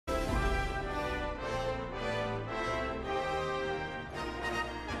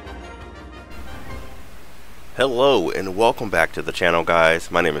Hello and welcome back to the channel,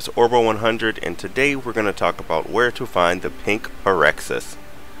 guys. My name is Orbo100 and today we're going to talk about where to find the pink Parexus.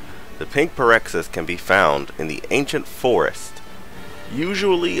 The pink Parexus can be found in the ancient forest,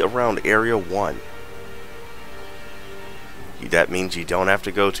 usually around area 1. That means you don't have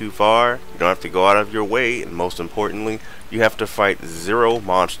to go too far, you don't have to go out of your way, and most importantly, you have to fight 0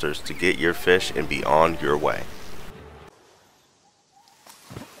 monsters to get your fish and be on your way.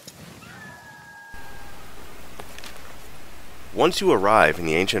 Once you arrive in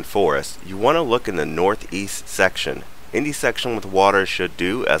the ancient forest, you want to look in the northeast section. Any section with water should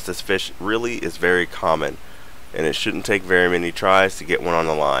do, as this fish really is very common, and it shouldn't take very many tries to get one on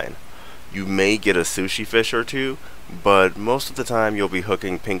the line. You may get a sushi fish or two, but most of the time you'll be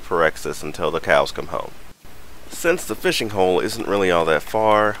hooking pink Parexus until the cows come home. Since the fishing hole isn't really all that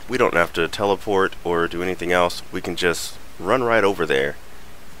far, we don't have to teleport or do anything else. We can just run right over there.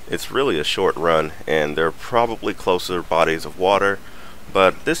 It's really a short run, and there are probably closer bodies of water,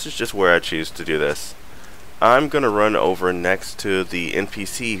 but this is just where I choose to do this. I'm going to run over next to the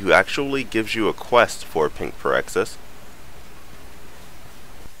NPC who actually gives you a quest for pink Parexus.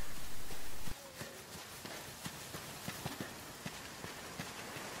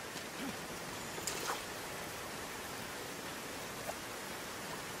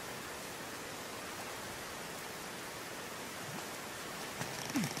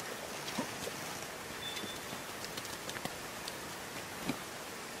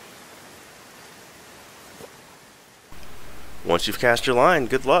 Once you've cast your line,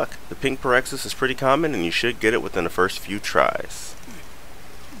 good luck. The pink Parexus is pretty common and you should get it within the first few tries.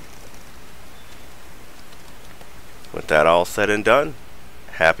 With that all said and done,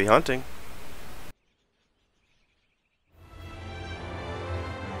 happy hunting.